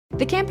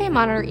The Campaign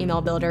Monitor Email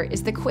Builder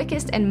is the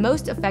quickest and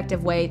most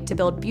effective way to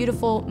build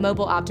beautiful,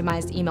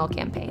 mobile-optimized email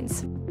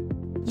campaigns.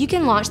 You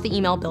can launch the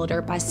email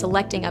builder by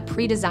selecting a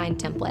pre-designed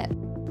template.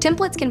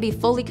 Templates can be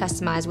fully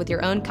customized with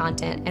your own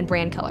content and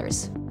brand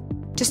colors.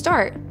 To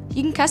start,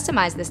 you can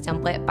customize this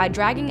template by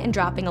dragging and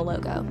dropping a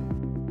logo.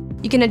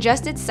 You can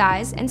adjust its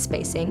size and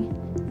spacing,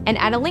 and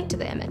add a link to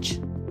the image.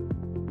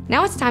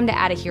 Now it's time to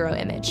add a hero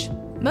image.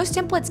 Most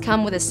templates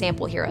come with a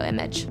sample hero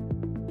image.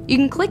 You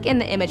can click in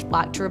the image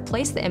block to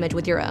replace the image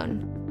with your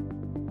own.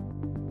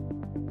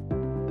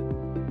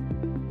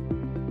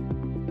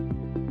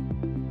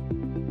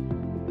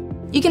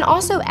 You can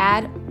also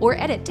add or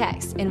edit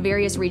text in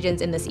various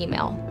regions in this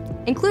email,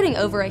 including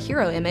over a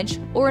hero image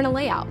or in a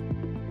layout.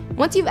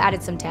 Once you've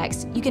added some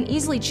text, you can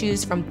easily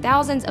choose from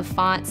thousands of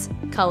fonts,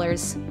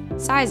 colors,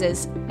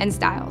 sizes, and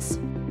styles.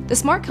 The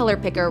Smart Color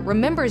Picker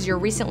remembers your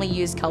recently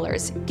used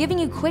colors, giving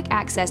you quick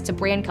access to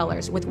brand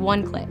colors with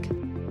one click.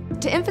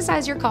 To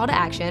emphasize your call to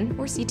action,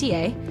 or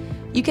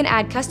CTA, you can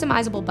add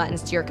customizable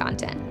buttons to your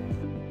content.